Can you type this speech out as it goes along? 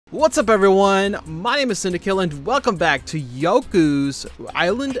What's up everyone, my name is Cyndakiel and welcome back to Yoku's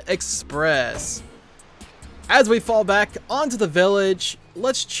Island Express. As we fall back onto the village,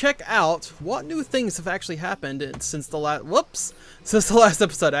 let's check out what new things have actually happened since the last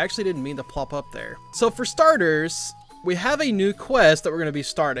episode. I actually didn't mean to plop up there. So for starters, we have a new quest that we're going to be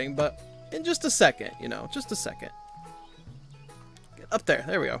starting, but in just a second, just a second. Get up there,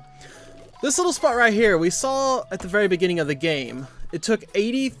 there we go. This little spot right here, we saw at the very beginning of the game. It took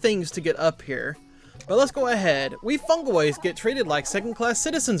 80 things to get up here, but let's go ahead. We fungoids get treated like second-class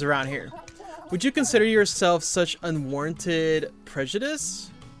citizens around here. Would you consider yourself such unwarranted prejudice?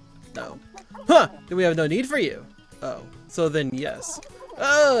 No. Huh, then we have no need for you. Oh, so then yes.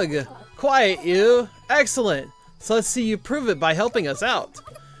 Ugh, quiet you. Excellent. So let's see you prove it by helping us out.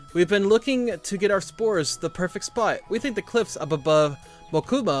 We've been looking to get our spores the perfect spot. We think the cliffs up above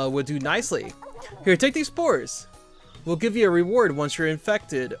Mokumana would do nicely. Here, take these spores. We'll give you a reward once you're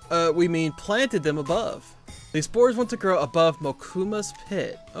infected. We mean planted them above. These spores want to grow above Mokuma's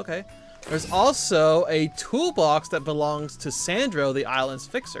pit. Okay. There's also a toolbox that belongs to Sandro, the island's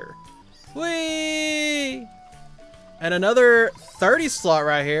fixer. Whee! And another 30 slot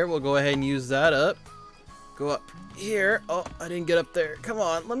right here. We'll go ahead and use that up. Go up here. Oh, I didn't get up there. Come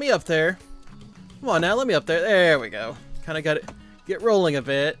on, let me up there. Come on now, let me up there. There we go. Kind of got it. Get rolling a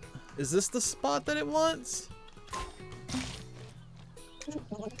bit. Is this the spot that it wants?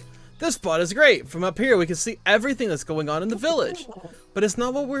 This spot is great. From up here we can see everything that's going on in the village. But it's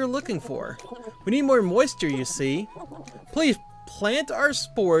not what we're looking for. We need more moisture, you see. Please plant our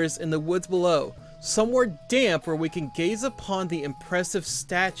spores in the woods below. Somewhere damp where we can gaze upon the impressive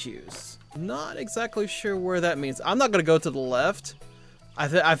statues. Not exactly sure where that means. I'm not going to go to the left.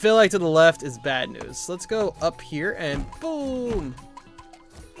 I feel like to the left is bad news. Let's go up here and boom.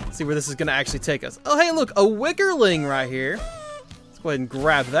 Let's see where this is going to actually take us. Oh, hey, look, a wickerling right here. Let's go ahead and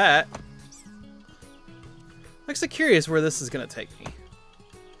grab that. I'm actually curious where this is going to take me.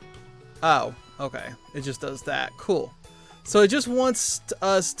 Oh, okay. It just does that. Cool. So it just wants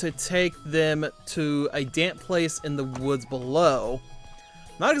us to take them to a damp place in the woods below.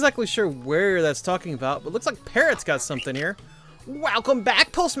 Not exactly sure where that's talking about, but looks like Parrot's got something here. Welcome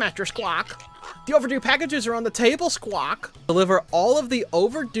back, Postmaster Squawk. The overdue packages are on the table, Squawk. Deliver all of the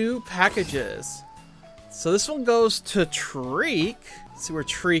overdue packages. So this one goes to Treek. Let's see where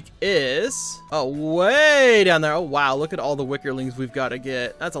Treek is. Oh, way down there. Oh, wow. Look at all the wickerlings we've got to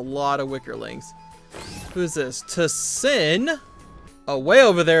get. That's a lot of wickerlings. Who's this? To Sin. Oh, way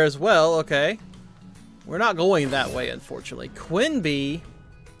over there as well. Okay. We're not going that way, unfortunately. Quinby.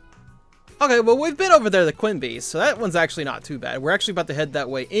 Okay, well, we've been over there, the Quinbys, so that one's actually not too bad. We're actually about to head that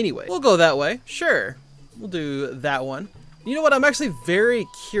way anyway. We'll go that way. Sure. We'll do that one. You know what? I'm actually very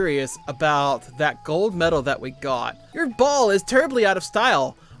curious about that gold medal that we got. Your ball is terribly out of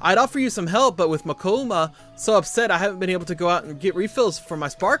style. I'd offer you some help, but with Mokumana so upset I haven't been able to go out and get refills for my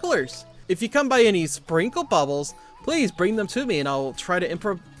sparklers. If you come by any sprinkle bubbles, please bring them to me and I'll try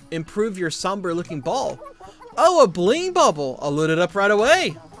to improve your somber looking ball. Oh, a bling bubble. I'll load it up right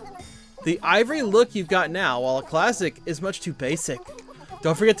away. The ivory look you've got now, while a classic, is much too basic.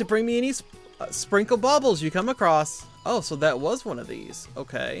 Don't forget to bring me any sprinkle bubbles you come across. Oh, so that was one of these.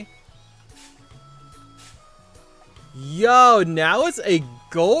 Okay. Yo, now it's a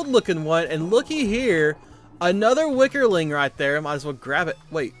gold looking one. And looky here, another wickerling right there. Might as well grab it.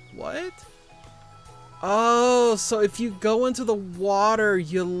 Wait, what? Oh, so if you go into the water,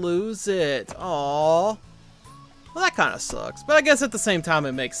 you lose it. Aww. Well, that kind of sucks, but I guess at the same time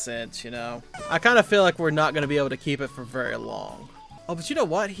it makes sense, I kind of feel like we're not going to be able to keep it for very long. Oh, but you know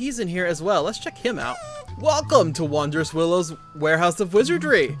what? He's in here as well. Let's check him out. Welcome to Wondrous Willow's Warehouse of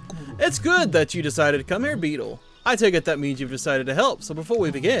Wizardry. It's good that you decided to come here, Beetle. I take it that means you've decided to help, so before we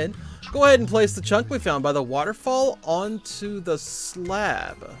begin, go ahead and place the chunk we found by the waterfall onto the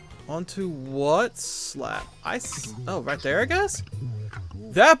slab. Onto what slab? Oh, right there, I guess?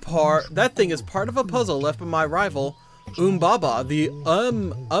 That thing is part of a puzzle left by my rival, Umbaba, the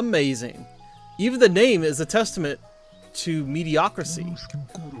amazing. Even the name is a testament to mediocrity.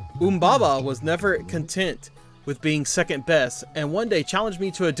 Umbaba was never content with being second best, and one day challenged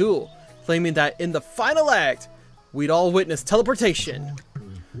me to a duel, claiming that in the final act, we'd all witness teleportation.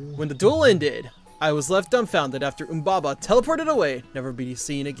 When the duel ended, I was left dumbfounded after Umbaba teleported away, never to be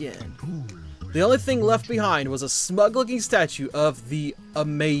seen again. The only thing left behind was a smug-looking statue of the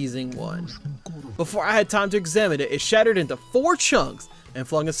amazing one. Before I had time to examine it, it shattered into 4 chunks and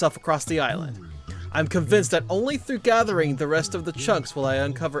flung itself across the island. I'm convinced that only through gathering the rest of the chunks will I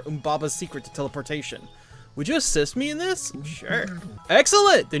uncover Umbaba's secret to teleportation. Would you assist me in this? Sure.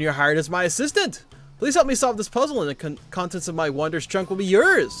 Excellent! Then you're hired as my assistant. Please help me solve this puzzle and the contents of my wondrous trunk will be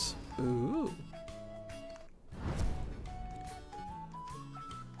yours. Ooh.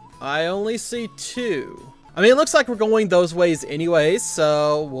 I only see 2. I mean, it looks like we're going those ways anyways,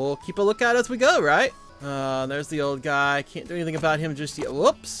 so we'll keep a lookout as we go, right? There's the old guy. Can't do anything about him just yet.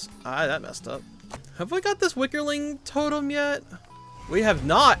 Whoops. That messed up. Have we got this wickerling totem yet? We have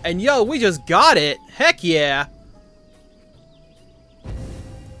not. And yo, we just got it. Heck yeah.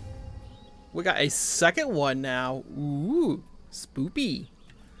 We got a second one now. Ooh, spoopy.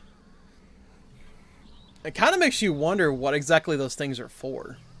 It kind of makes you wonder what exactly those things are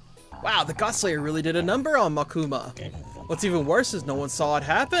for. Wow, the Godslayer really did a number on Mokumana. What's even worse is no one saw it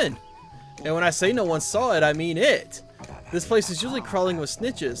happen. And when I say no one saw it, I mean it. This place is usually crawling with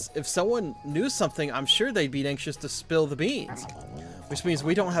snitches. If someone knew something, I'm sure they'd be anxious to spill the beans. Which means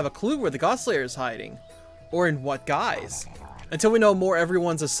we don't have a clue where the Godslayer is hiding. Or in what guise. Until we know more,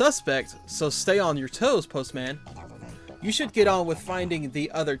 everyone's a suspect, so stay on your toes, postman. You should get on with finding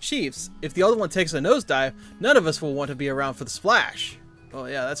the other chiefs. If the other one takes a nosedive, none of us will want to be around for the splash. Oh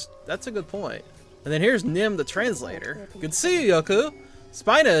yeah, that's a good point. And then here's Nim the translator. Good to see you, Yoku.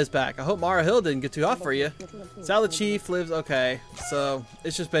 Spina is back. I hope Mara Hill didn't get too hot for you. Sal the chief lives... Okay, so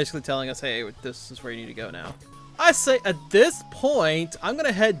it's just basically telling us, hey, this is where you need to go now. I say at this point, I'm going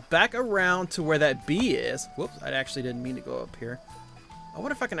to head back around to where that bee is. Whoops, I actually didn't mean to go up here. I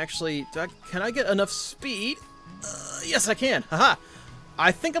wonder if I can actually... Can I get enough speed? Yes, I can. Haha.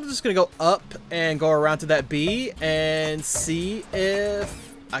 I think I'm just going to go up and go around to that bee and see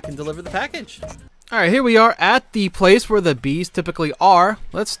if I can deliver the package. Alright, here we are at the place where the bees typically are.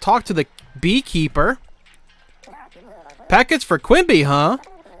 Let's talk to the beekeeper. Package for Quimby, huh?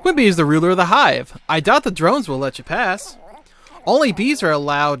 Quimby is the ruler of the hive. I doubt the drones will let you pass. Only bees are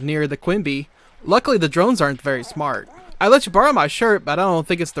allowed near the Quimby. Luckily, the drones aren't very smart. I let you borrow my shirt, but I don't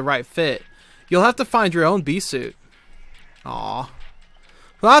think it's the right fit. You'll have to find your own bee suit. Aw.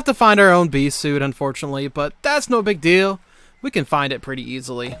 We'll have to find our own bee suit, unfortunately, but that's no big deal. We can find it pretty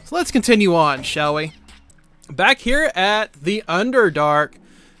easily. So let's continue on, shall we? Back here at the Underdark,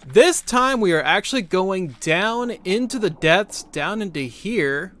 this time we are actually going down into the depths, down into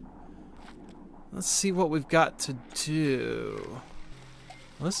here. Let's see what we've got to do.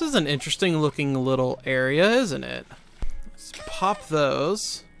 This is an interesting looking little area, isn't it? Let's pop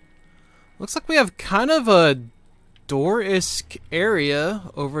those. Looks like we have kind of a door-esque area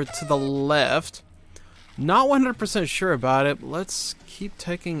over to the left. Not 100% sure about it, but let's keep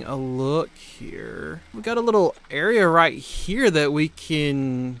taking a look here. We got a little area right here that we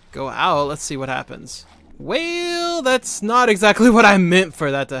can go out. Let's see what happens. Well, that's not exactly what I meant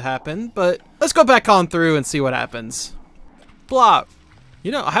for that to happen, but let's go back on through and see what happens. Blop.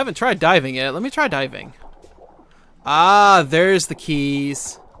 You know, I haven't tried diving yet. Let me try diving. Ah, there's the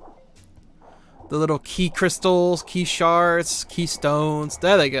keys. The little key crystals, key shards, key stones.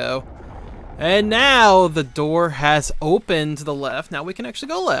 There they go. And now the door has opened to the left. Now we can actually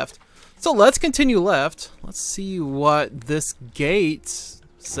go left. So let's continue left. Let's see what this gate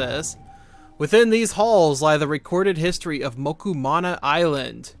says. Within these halls lie the recorded history of Mokumana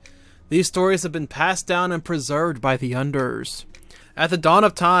Island. These stories have been passed down and preserved by the Unders. At the dawn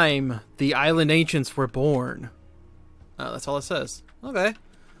of time, the island ancients were born. Oh, that's all it says. Okay.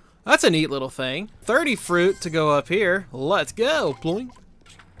 That's a neat little thing. 30 fruit to go up here. Let's go. Bloing.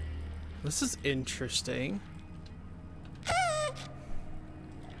 This is interesting.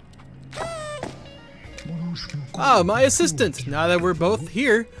 Oh, my assistant. Now that we're both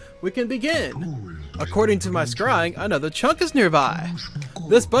here, we can begin. According to my scrying, another chunk is nearby.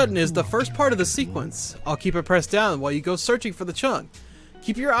 This button is the first part of the sequence. I'll keep it pressed down while you go searching for the chunk.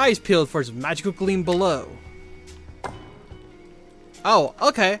 Keep your eyes peeled for its magical gleam below. Oh,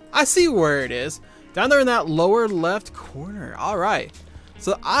 okay. I see where it is. Down there in that lower left corner. Alright.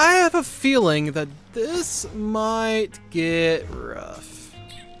 So I have a feeling that this might get rough.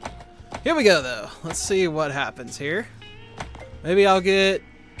 Here we go, though. Let's see what happens here. Maybe I'll get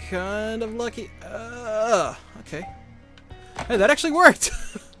kind of lucky. Okay. Hey, that actually worked.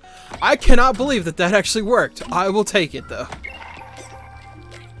 I cannot believe that that actually worked. I will take it, though.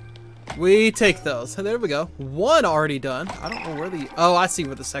 We take those. There we go. One already done. I don't know where the... Oh, I see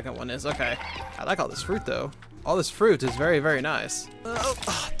where the second one is. Okay. I like all this fruit, though. All this fruit is very, very nice.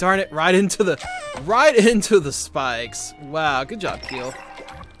 Oh, darn it. Right into the spikes. Wow. Good job, Keel.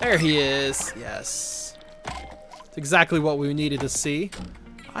 There he is. Yes. It's exactly what we needed to see.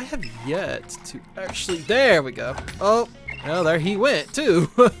 I have yet to actually... There we go. Oh, well, there he went, too.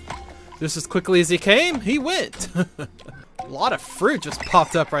 Just as quickly as he came, he went. A lot of fruit just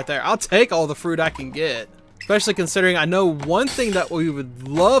popped up right there. I'll take all the fruit I can get. Especially considering I know one thing that we would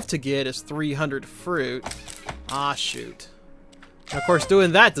love to get is 300 fruit. Ah, shoot. And of course,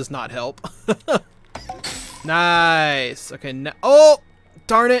 doing that does not help. Nice. Okay, oh!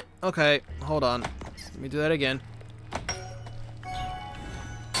 Darn it. Okay, hold on. Let me do that again.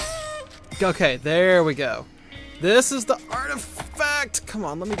 Okay, there we go. This is the artifact. Come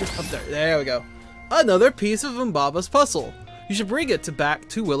on, let me just up there. There we go. Another piece of Mbaba's puzzle. You should bring it back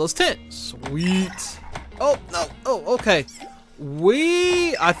to Willow's tent. Sweet. Oh, no. Oh, okay.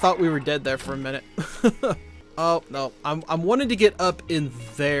 I thought we were dead there for a minute. Oh, no. I'm wanting to get up in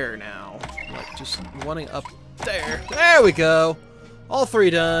there now. Like, just wanting up there. There we go. All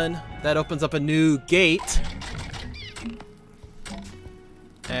 3 done. That opens up a new gate.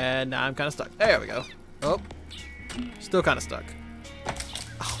 And now I'm kind of stuck. There we go. Oh. Still kind of stuck.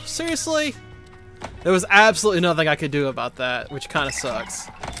 Oh, seriously? There was absolutely nothing I could do about that, which kind of sucks.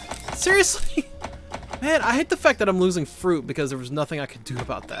 Seriously? Man, I hate the fact that I'm losing fruit because there was nothing I could do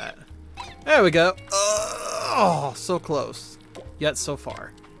about that. There we go. Oh, so close. Yet so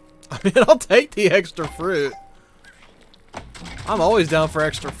far. I mean, I'll take the extra fruit. I'm always down for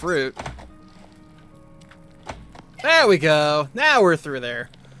extra fruit. There we go. Now we're through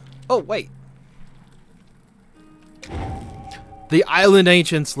there. Oh, wait. The island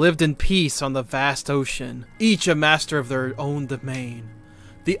ancients lived in peace on the vast ocean, each a master of their own domain.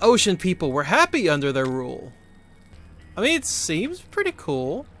 The ocean people were happy under their rule. I mean, it seems pretty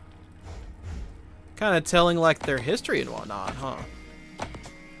cool. Kind of telling, like, their history and whatnot, huh?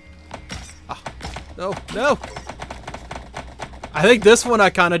 Ah, no, no! I think this one I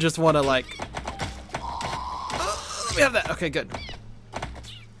kind of just want to, like... let me have that. Okay, good.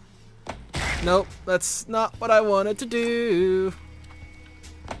 Nope, that's not what I wanted to do.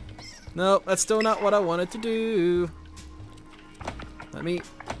 Nope, that's still not what I wanted to do. Let me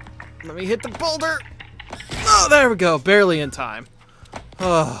hit the boulder. Oh, there we go. Barely in time.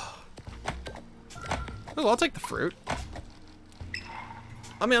 Oh, I'll take the fruit.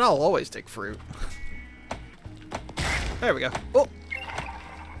 I mean, I'll always take fruit. There we go. Oh.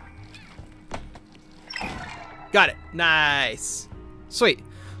 Got it. Nice. Sweet.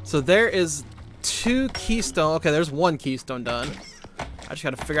 So there is 2 keystone. Okay, there's 1 keystone done. I just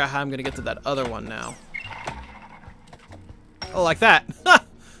gotta figure out how I'm gonna get to that other one now. Oh, like that.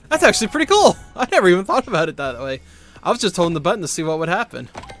 That's actually pretty cool. I never even thought about it that way. I was just holding the button to see what would happen.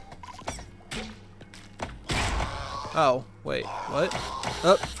 Oh, wait, what?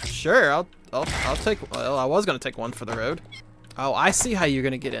 Oh, sure, I'll take, well, I was gonna take 1 for the road. Oh, I see how you're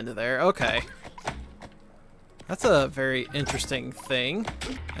gonna get into there. Okay. That's a very interesting thing.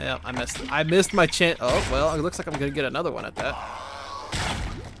 Yeah, I missed my chance. Oh, well, it looks like I'm gonna get another one at that.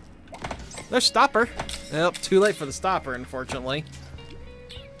 There's Stopper. Yep, too late for the Stopper, unfortunately.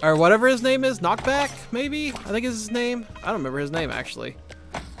 Or whatever his name is, Knockback, maybe? I think is his name. I don't remember his name, actually.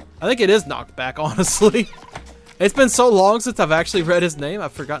 I think it is Knockback, honestly. It's been so long since I've actually read his name,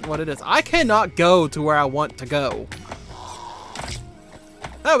 I've forgotten what it is. I cannot go to where I want to go.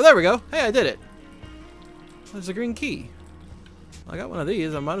 Oh, there we go. Hey, I did it. There's a green key. I got one of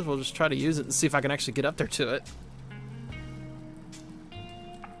these. I might as well just try to use it and see if I can actually get up there to it.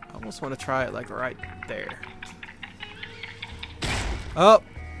 I almost want to try it like right there. Oh,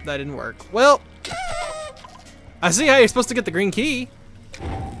 that didn't work. Well, I see how you're supposed to get the green key.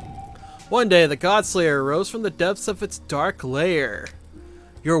 One day, the Godslayer rose from the depths of its dark lair.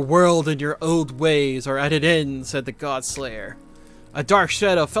 Your world and your old ways are at an end, said the Godslayer. A dark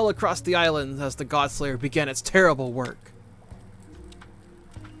shadow fell across the island as the Godslayer began its terrible work.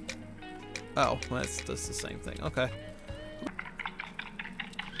 Oh, well, that's the same thing. Okay.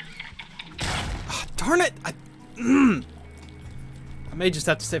 Oh, darn it! I may just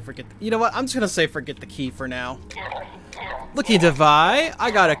have to say forget. You know what? I'm just gonna say forget the key for now. Looky Devi,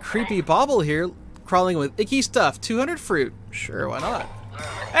 I got a creepy bauble here, crawling with icky stuff. 200 fruit. Sure, why not?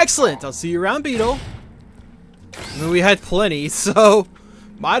 Excellent. I'll see you around, Beetle. I mean, we had plenty, so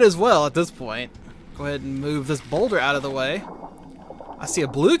might as well at this point. Go ahead and move this boulder out of the way. I see a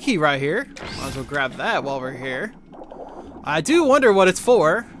blue key right here. Might as well grab that while we're here. I do wonder what it's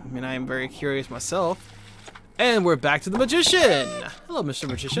for. I mean, I am very curious myself. And we're back to the Magician. Hello, Mr.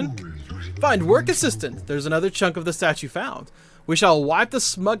 Magician. Find work assistant. There's another chunk of the statue found. We shall wipe the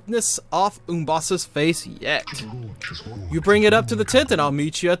smugness off Umbasa's face yet. You bring it up to the tent and I'll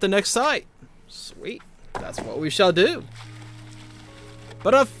meet you at the next site. Sweet. That's what we shall do.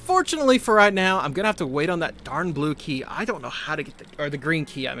 But unfortunately for right now, I'm gonna have to wait on that darn blue key. I don't know how to get the green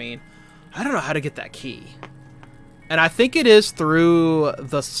key, I mean. I don't know how to get that key. And I think it is through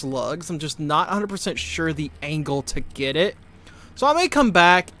the slugs. I'm just not 100% sure the angle to get it. So I may come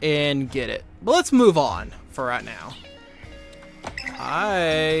back and get it. But let's move on. for right now.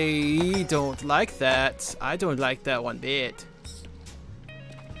 I don't like that. I don't like that one bit.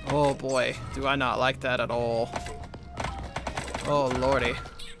 Oh boy, do I not like that at all. Oh lordy.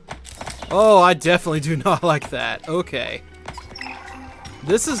 Oh, I definitely do not like that. Okay.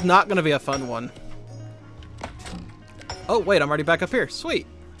 This is not going to be a fun one. Oh wait, I'm already back up here. Sweet.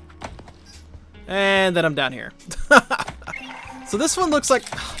 And then I'm down here. So this one looks like...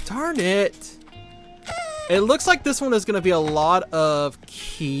 Oh, darn it. It looks like this one is going to be a lot of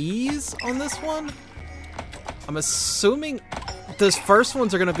keys on this one. I'm assuming those first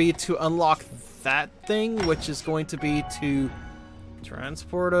ones are going to be to unlock that thing, which is going to be to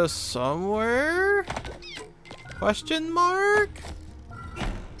transport us somewhere? Question mark?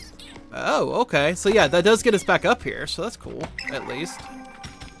 Oh, okay. So yeah, that does get us back up here, so that's cool, at least.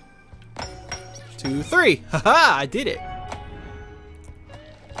 2, 3. Haha, I did it.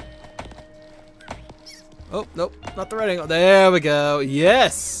 Oh, nope, not the right angle. There we go.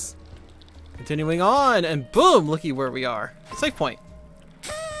 Yes! Continuing on, and boom, looky where we are. Save point.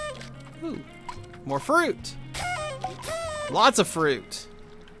 Ooh, more fruit. Lots of fruit.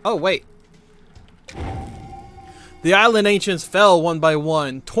 Oh, wait. The island ancients fell one by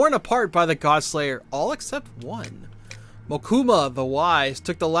one, torn apart by the god slayer, all except one. Mokuma, the wise,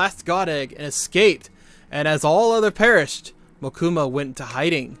 took the last god egg and escaped, and as all other perished, Mokuma went into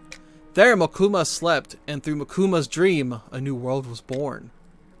hiding. There Mokuma slept, and through Mokuma's dream, a new world was born.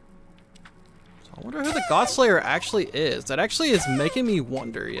 So I wonder who the god slayer actually is. That actually is making me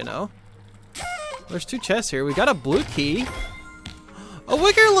wonder, you know? There's 2 chests here. We got a blue key. A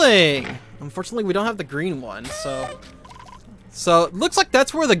wickerling! Unfortunately, we don't have the green one, so it looks like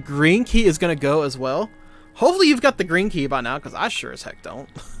that's where the green key is going to go as well. Hopefully you've got the green key by now, because I sure as heck don't.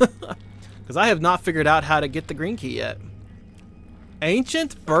 Because I have not figured out how to get the green key yet.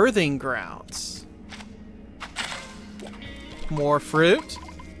 Ancient birthing grounds. More fruit.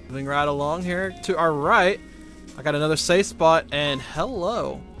 Moving right along here to our right. I got another safe spot, and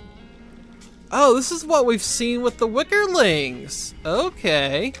hello. Oh, this is what we've seen with the wickerlings.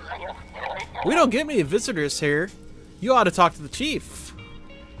 Okay. We don't get many visitors here. You ought to talk to the chief.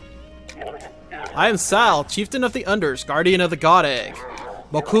 I am Sal, chieftain of the Unders, guardian of the god egg.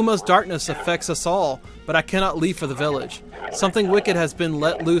 Mokuma's darkness affects us all, but I cannot leave for the village. Something wicked has been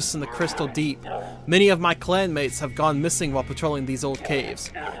let loose in the crystal deep. Many of my clanmates have gone missing while patrolling these old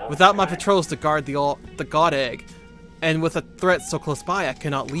caves. Without my patrols to guard the god egg, and with a threat so close by, I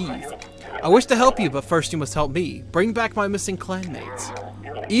cannot leave. I wish to help you, but first you must help me. Bring back my missing clanmates.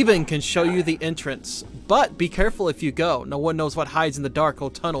 Eben can show you the entrance, but be careful if you go. No one knows what hides in the dark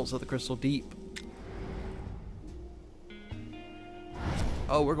old tunnels of the crystal deep.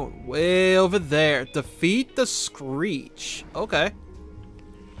 Oh, we're going way over there. Defeat the Screech. Okay.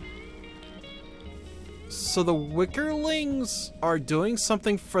 So the wickerlings are doing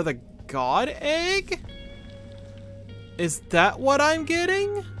something for the god egg? Is that what I'm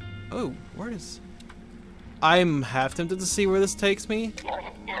getting? Oh, where is... I'm half tempted to see where this takes me.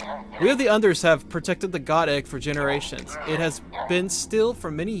 We of the Unders have protected the god egg for generations. It has been still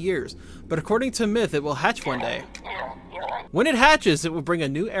for many years, but according to myth, it will hatch one day. When it hatches, it will bring a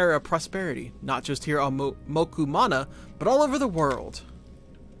new era of prosperity, not just here on Mokumana, but all over the world.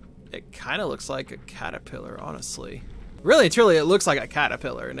 It kind of looks like a caterpillar, honestly. Really, truly, it looks like a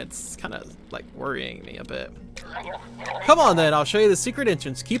caterpillar, and it's kind of like worrying me a bit. Come on then, I'll show you the secret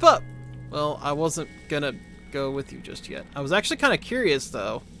entrance. Keep up. Well, I wasn't gonna go with you just yet. I was actually kind of curious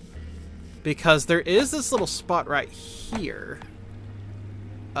though, because there is this little spot right here.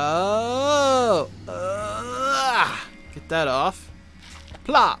 Oh, get that off.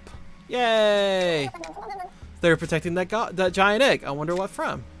 Plop. Yay. They're protecting that giant egg. I wonder what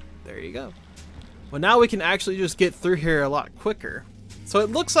from. There you go. Well, now we can actually just get through here a lot quicker. So it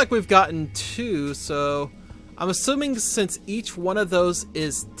looks like we've gotten 2, so I'm assuming since each one of those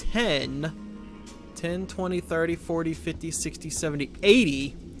is 10, 20, 30, 40, 50, 60, 70,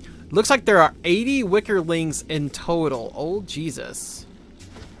 80. Looks like there are 80 wickerlings in total. Oh, Jesus.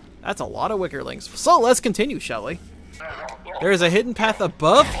 That's a lot of wickerlings. So let's continue, shall we? There is a hidden path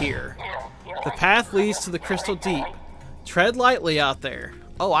above here. The path leads to the crystal deep. Tread lightly out there.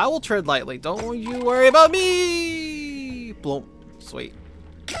 Oh, I will tread lightly. Don't you worry about me. Blump. Sweet.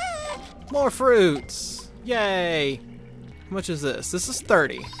 More fruits. Yay. How much is this? This is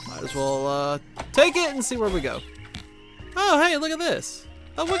 30. Might as well take it and see where we go. Oh, hey, look at this.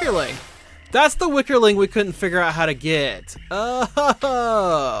 A wickerling. That's the wickerling we couldn't figure out how to get.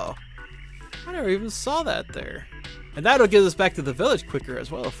 Oh. I never even saw that there. And that'll get us back to the village quicker as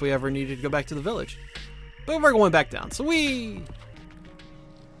well if we ever needed to go back to the village. But we're going back down, so we...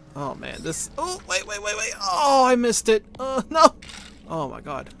 Oh man, this. Oh, wait. Oh, I missed it. No. Oh my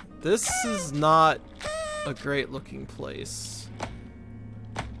god. This is not a great looking place.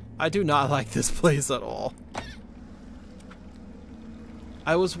 I do not like this place at all.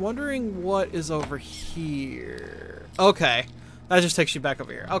 I was wondering what is over here. Okay. That just takes you back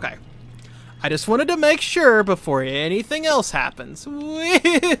over here. Okay. I just wanted to make sure before anything else happens. Woo!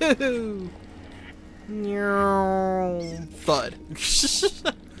 Thud.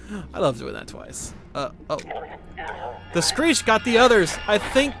 I love doing that twice. Oh. The screech got the others. I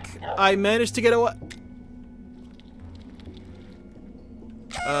think I managed to get away.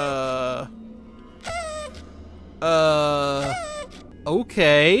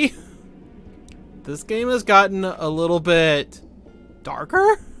 Okay. This game has gotten a little bit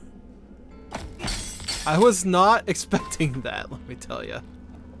darker? I was not expecting that, let me tell you.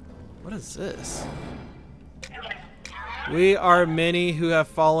 What is this? We are many who have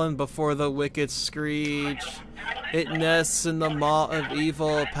fallen before the wicked screech. It nests in the maw of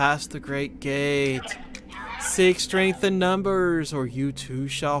evil past the great gate. Seek strength in numbers, or you too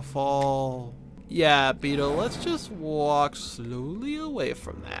shall fall. Yeah, Beetle, let's just walk slowly away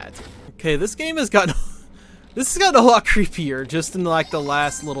from that. Okay, this game has gotten this has gotten a lot creepier just in like the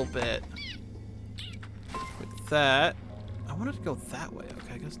last little bit. With that, I wanted to go that way.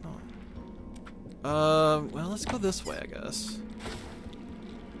 Okay, I guess not. Well, let's go this way, I guess.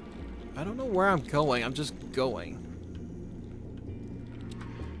 I don't know where I'm going. I'm just going.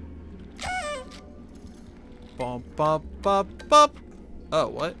 Bum, bum, bum, bum. Oh,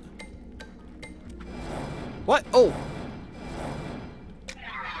 what? What? Oh!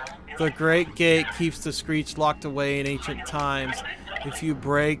 The great gate keeps the screech locked away in ancient times. If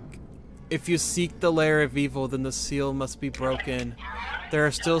you seek the lair of evil, then the seal must be broken. There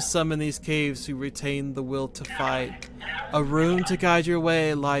are still some in these caves who retain the will to fight. A rune to guide your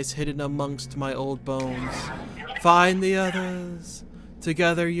way lies hidden amongst my old bones. Find the others.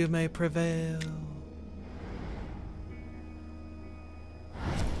 Together you may prevail.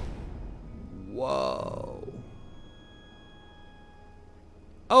 Whoa.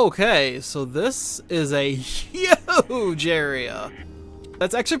 Okay, so this is a huge area.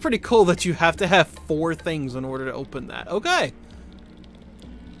 That's actually pretty cool that you have to have 4 things in order to open that. Okay.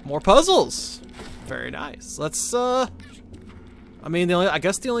 More puzzles. Very nice. Let's, I mean, I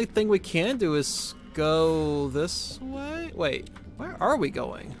guess the only thing we can do is go this way. Wait, where are we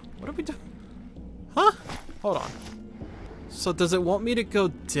going? What are we doing? Huh? Hold on. So does it want me to go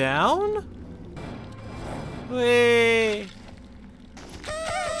down? Wait.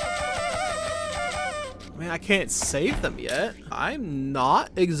 I mean, I can't save them yet. I'm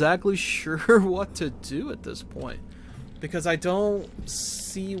not exactly sure what to do at this point because I don't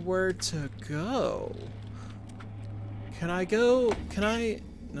see where to go. Can I go? Can I?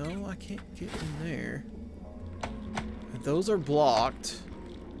 No, I can't get in there. Those are blocked.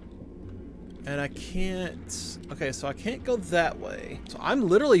 And I can't. Okay, so I can't go that way. So I'm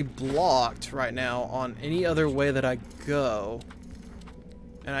literally blocked right now on any other way that I go.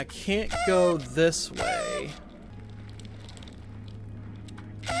 And I can't go this way.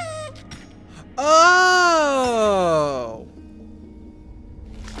 Oh!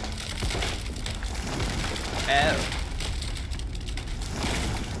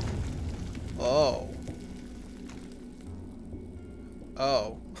 Oh.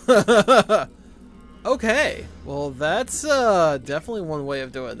 Oh. Oh. Okay. Well, that's definitely one way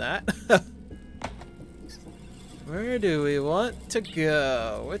of doing that. Where do we want to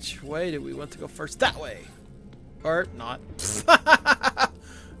go? Which way do we want to go first? That way. Or not.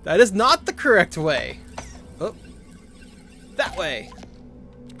 That is not the correct way. Oh. That way.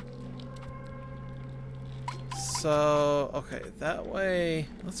 So, okay, that way.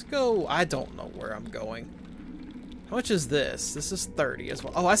 Let's go. I don't know where I'm going. How much is this? This is 30 as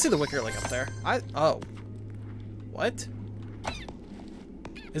well. Oh, I see the Wickerling up there. Oh. What?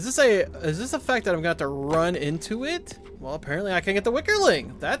 Is this a fact that I'm gonna have to run into it? Well, apparently I can get the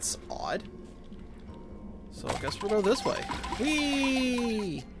Wickerling. That's odd. So I guess we'll go this way.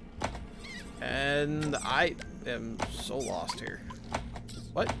 Whee! And I am so lost here.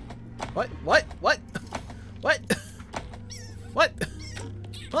 What? What? What? What? What? What?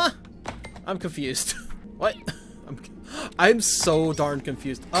 Huh? I'm confused. What? I'm so darn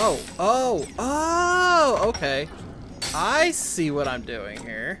confused. Oh, okay. I see what I'm doing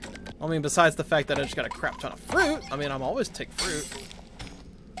here. I mean, besides the fact that I just got a crap ton of fruit. I mean, I'm always take fruit.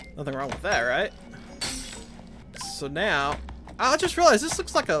 Nothing wrong with that, right? So now, I just realized this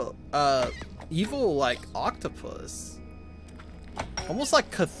looks like a evil, like, octopus. Almost like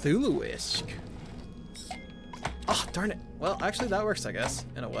Cthulhu-esque. Oh, darn it. Well, actually, that works, I guess,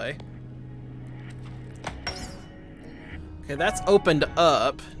 in a way. Okay, that's opened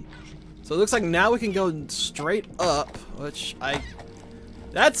up. So it looks like now we can go straight up, which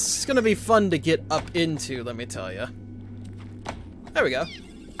that's gonna be fun to get up into, let me tell you. There we go.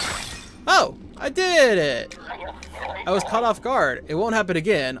 Oh, I did it! I was caught off guard. It won't happen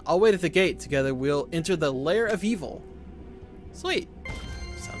again. I'll wait at the gate. Together we'll enter the lair of evil. Sweet.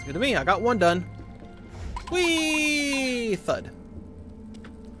 Sounds good to me. I got one done. Whee! Thud.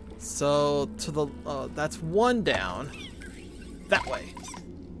 So, to the... that's one down. That way.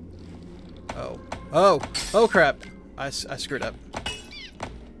 Oh. Oh! Oh, crap. I screwed up.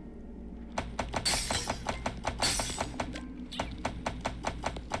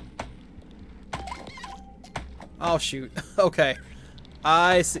 Oh, shoot. Okay.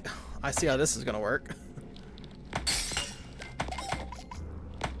 I see how this is gonna work.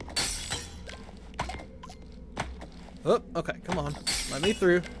 Oh, okay, come on. Let me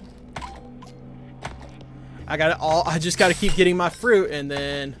through. I got it all. I just gotta keep getting my fruit, and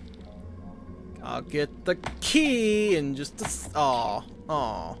then I'll get the key and just oh,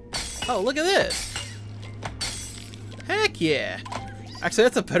 look at this. Heck yeah. Actually,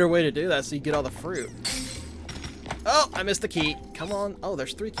 that's a better way to do that, so you get all the fruit. Oh, I missed the key. Come on. Oh,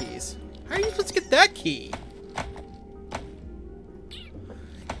 there's 3 keys. How are you supposed to get that key?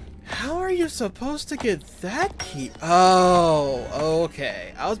 How are you supposed to get that key? Oh,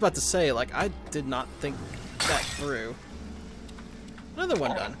 okay. I was about to say, like, I did not think that through. Another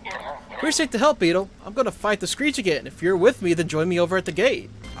one done. Appreciate the help, Beetle. I'm gonna fight the Screech again. If you're with me, then join me over at the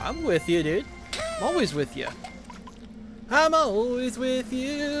gate. I'm with you, dude. I'm always with you. I'm always with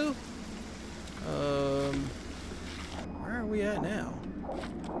you. Where are we at now?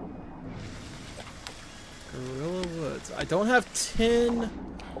 Gorilla Woods. I don't have 10.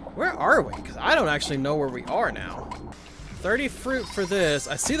 Where are we? Because I don't actually know where we are now. 30 fruit for this.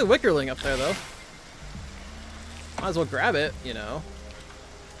 I see the wickerling up there, though. Might as well grab it, you know.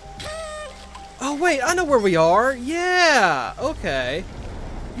 Oh, wait. I know where we are. Yeah. Okay.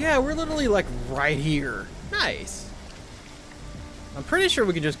 Yeah, we're literally, like, right here. Nice. I'm pretty sure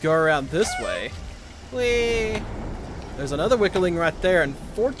we can just go around this way. Whee! There's another wickerling right there.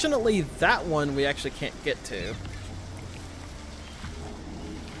 Unfortunately, that one we actually can't get to.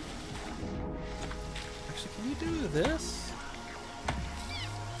 Actually, can you do this?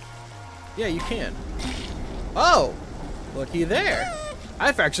 Yeah, you can. Oh! Looky there. I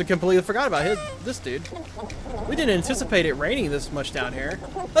actually completely forgot about this dude. We didn't anticipate it raining this much down here.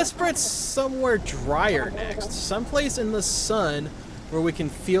 Let's spread somewhere drier next. Someplace in the sun where we can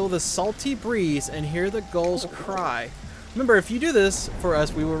feel the salty breeze and hear the gulls cry. Remember, if you do this for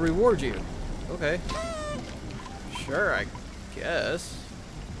us, we will reward you. Okay. Sure, I guess.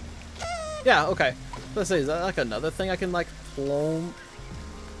 Yeah, okay. Let's say, is that like another thing I can like plumb?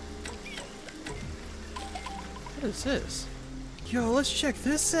 What is this? Yo, let's check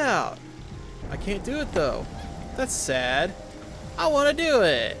this out. I can't do it though. That's sad. I want to do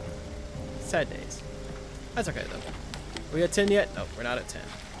it. Sad days. That's okay though. Are we at 10 yet? No, we're not at 10.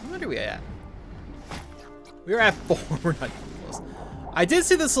 What are we at? We're at 4. We're not even close. I did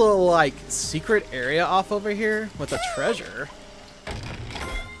see this little like secret area off over here with a treasure.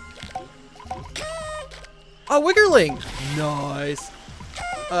 Oh, wickerling! Nice.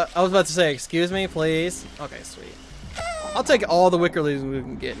 I was about to say, excuse me, please. Okay, sweet. I'll take all the wickerlings we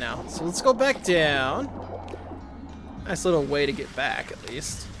can get now. So let's go back down. Nice little way to get back, at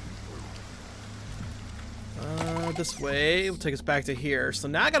least. This way will take us back to here. So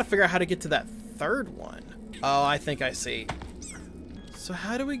now I gotta figure out how to get to that third one. Oh, I think I see. So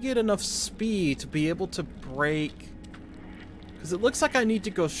how do we get enough speed to be able to break? Because it looks like I need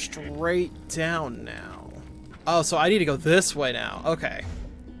to go straight down now. Oh, so I need to go this way now. Okay.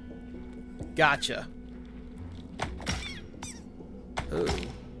 Gotcha. Ooh.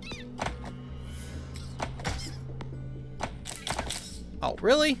 Oh,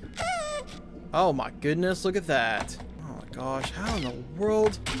 really? Oh my goodness, look at that. Oh my gosh, how in the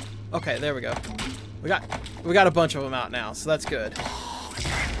world? Okay, there we go. We got a bunch of them out now, so that's good.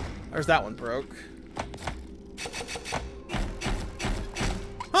 There's that one broke.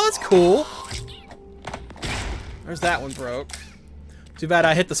 Oh, that's cool. There's that one broke. Too bad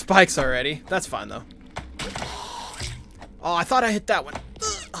I hit the spikes already. That's fine though. Oh, I thought I hit that one.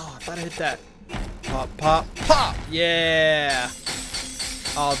 Oh, I thought I hit that. Pop, pop, pop. Yeah.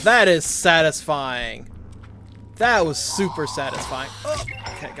 Oh, that is satisfying. That was super satisfying. Oh,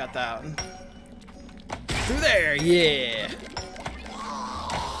 okay, got that one. Through there, yeah.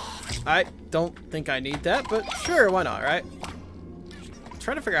 I don't think I need that, but sure, why not, right?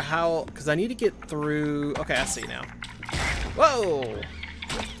 trying to figure out how, because I need to get through. Okay, I see now. Whoa!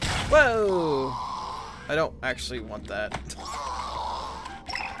 Whoa! I don't actually want that.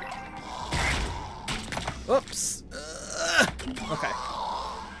 Oops. Okay.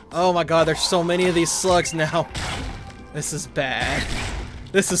 Oh my god, there's so many of these slugs now. This is bad.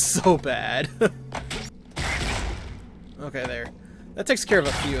 This is so bad. Okay, there. That takes care of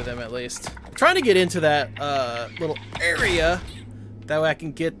a few of them at least. I'm trying to get into that little area. That way I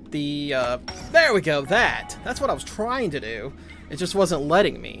can get the, there we go, that's what I was trying to do. It just wasn't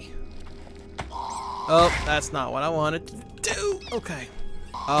letting me. Oh, that's not what I wanted to do. Okay.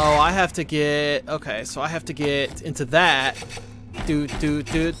 Oh, I have to get, okay, so I have to get into that. Do.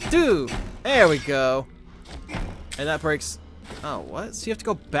 There we go. And that breaks, oh, what? So you have to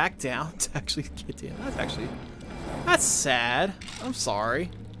go back down to actually get in. That's sad. I'm sorry.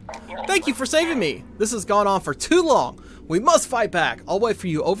 Thank you for saving me. This has gone on for too long. We must fight back. I'll wait for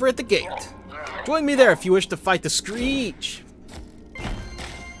you over at the gate. Join me there if you wish to fight the Screech.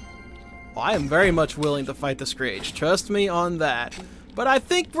 Well, I am very much willing to fight the Screech. Trust me on that. But I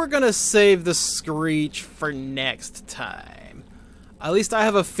think we're gonna save the Screech for next time. At least I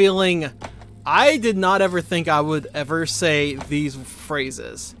have a feeling. I did not ever think I would ever say these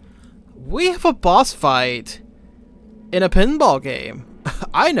phrases. We have a boss fight in a pinball game.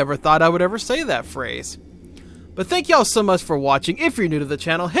 I never thought I would ever say that phrase. But thank y'all so much for watching. If you're new to the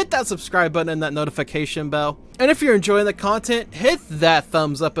channel, hit that subscribe button and that notification bell. And if you're enjoying the content, hit that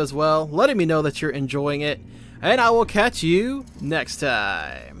thumbs up as well, letting me know that you're enjoying it. And I will catch you next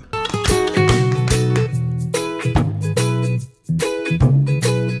time.